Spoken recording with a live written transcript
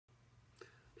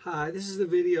Hi, this is the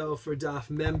video for Daf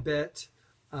Mem Bet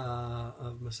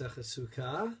of Masechet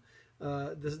Sukkah.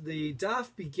 The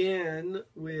Daf began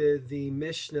with the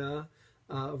Mishnah,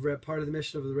 part of the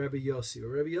Mishnah of the Rebbe Yossi.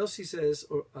 Rebbe Yossi says,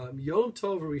 Yom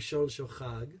Tov Rishon Shel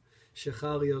Chag,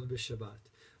 Shechal Yod B'Shabbat.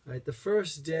 Right, the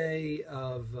first day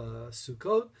of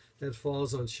Sukkot that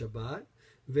falls on Shabbat,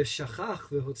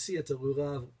 V'shachach v'hotzi et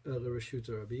arurav l'reshut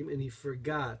rabim, and he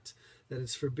forgot that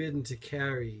it's forbidden to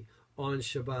carry on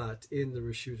Shabbat in the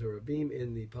Reshut Rabim,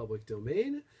 in the public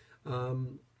domain,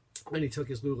 and he took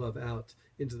his lulav out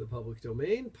into the public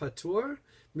domain. Patur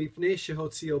mipnei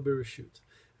shehotzio b'reshut.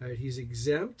 Right, he's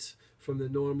exempt from the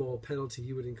normal penalty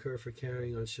he would incur for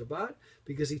carrying on Shabbat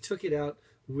because he took it out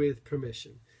with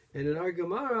permission. And in our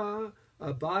Gemara,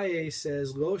 Abaye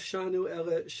says, Lo shanu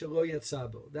ele shelo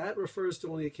yatzabo. That refers to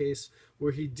only a case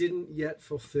where he didn't yet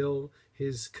fulfill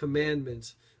his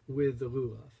commandment with the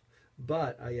lulav.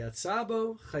 But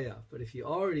ayatzabo chayav. But if he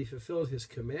already fulfilled his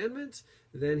commandment,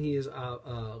 then he is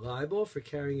liable for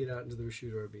carrying it out into the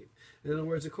Reshut Rabim. In other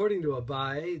words, according to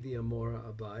Abaye, the Amora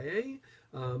Abaye,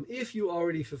 if you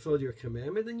already fulfilled your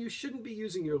commandment, then you shouldn't be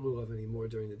using your lulav anymore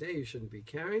during the day. You shouldn't be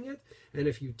carrying it. And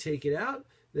if you take it out,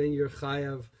 then you're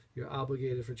chayav. You're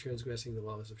obligated for transgressing the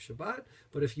laws of Shabbat.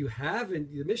 But if you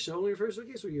haven't, the Mishnah only refers to a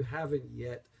case where you haven't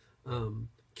yet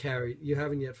you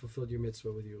haven't yet fulfilled your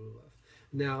mitzvah with your lulav.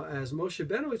 Now, as Moshe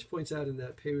Benovich points out in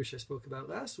that Perush I spoke about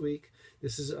last week,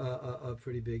 this is a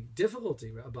pretty big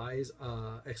difficulty. Rabbi's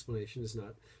explanation is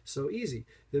not so easy.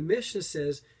 The Mishnah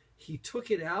says he took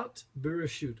it out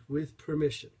b'reshut, with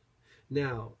permission.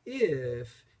 Now,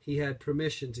 if he had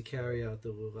permission to carry out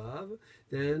the lulav,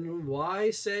 then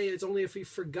why say it's only if he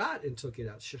forgot and took it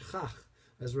out? Shechach,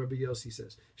 as Rabbi Yossi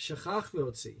says. Shechach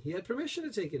v'otzi. He had permission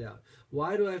to take it out.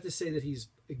 Why do I have to say that he's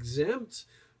exempt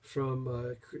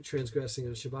from transgressing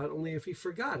on Shabbat only if he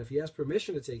forgot? If he has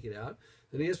permission to take it out,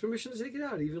 then he has permission to take it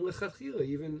out, even lechatchila,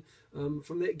 even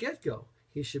from the get-go,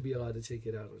 he should be allowed to take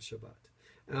it out on Shabbat.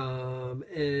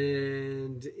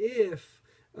 And if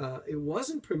it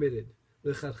wasn't permitted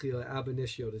lechatchila ab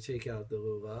initio to take out the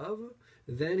lulav,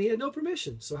 then he had no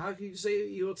permission. So how can you say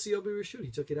yotzio b'reshut? He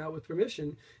took it out with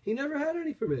permission. He never had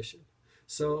any permission.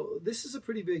 So this is a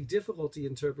pretty big difficulty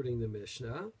interpreting the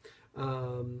Mishnah.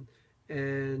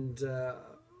 And the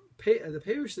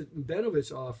Perush that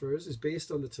Benovich offers is based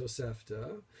on the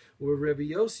Tosefta, where Rebbe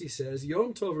Yossi says,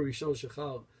 Yom Tov Rishon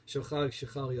Shel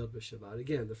Chag Yod B'Shabbat.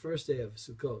 Again, the first day of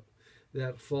Sukkot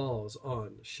that falls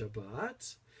on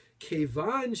Shabbat.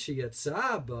 Kevan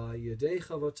sheyatza ba yedei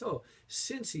chavato.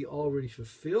 Since he already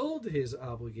fulfilled his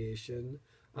obligation,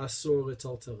 asur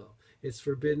l'taltalo. It's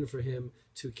forbidden for him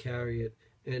to carry it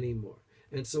anymore.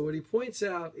 And so what he points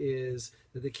out is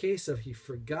that the case of he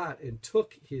forgot and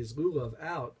took his lulav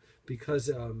out because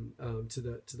to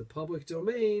the public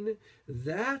domain,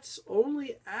 that's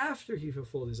only after he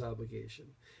fulfilled his obligation.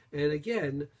 And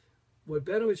again, what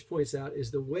Benovich points out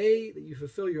is the way that you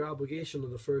fulfill your obligation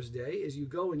on the first day is you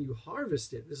go and you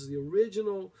harvest it. This is the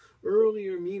original,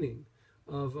 earlier meaning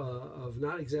of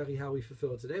not exactly how we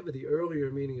fulfill it today, but the earlier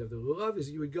meaning of the lulav is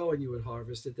you would go and you would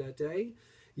harvest it that day.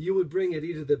 You would bring it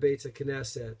either to the Beit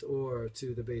HaKnesset or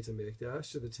to the Beit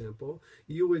HaMikdash, to the temple.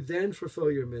 You would then fulfill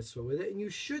your mitzvah with it, and you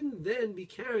shouldn't then be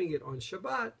carrying it on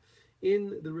Shabbat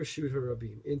in the Reshut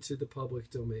HaRabim, into the public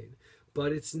domain.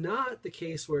 But it's not the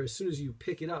case where as soon as you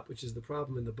pick it up, which is the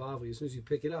problem in the Bavli, as soon as you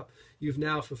pick it up, you've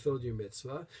now fulfilled your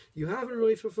mitzvah. You haven't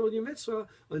really fulfilled your mitzvah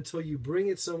until you bring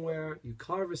it somewhere, you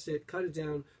harvest it, cut it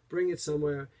down, bring it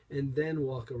somewhere, and then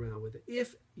walk around with it.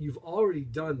 If you've already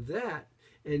done that,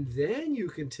 and then you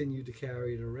continue to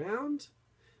carry it around,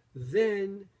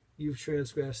 then you've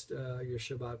transgressed your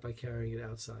Shabbat by carrying it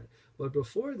outside. But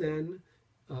before then,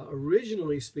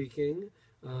 originally speaking,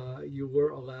 you were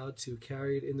allowed to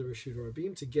carry it in the Reshut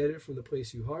Rabim to get it from the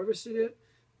place you harvested it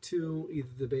to either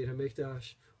the Beit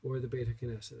HaMikdash or the Beit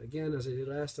HaKnesset. Again, as I did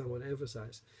last time, I want to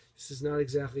emphasize, this is not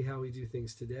exactly how we do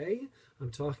things today.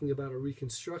 I'm talking about a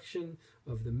reconstruction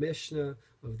of the Mishnah,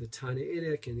 of the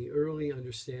Tanaitic, and the early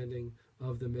understanding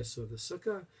of the mitzvah of the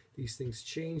Sukkah. These things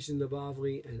changed in the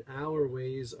Bavli, and our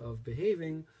ways of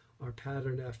behaving are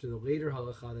patterned after the later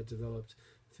halakha that developed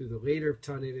through the later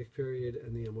Tanaitic period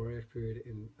and the Amoraic period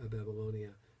in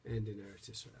Babylonia and in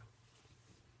Eretz Israel.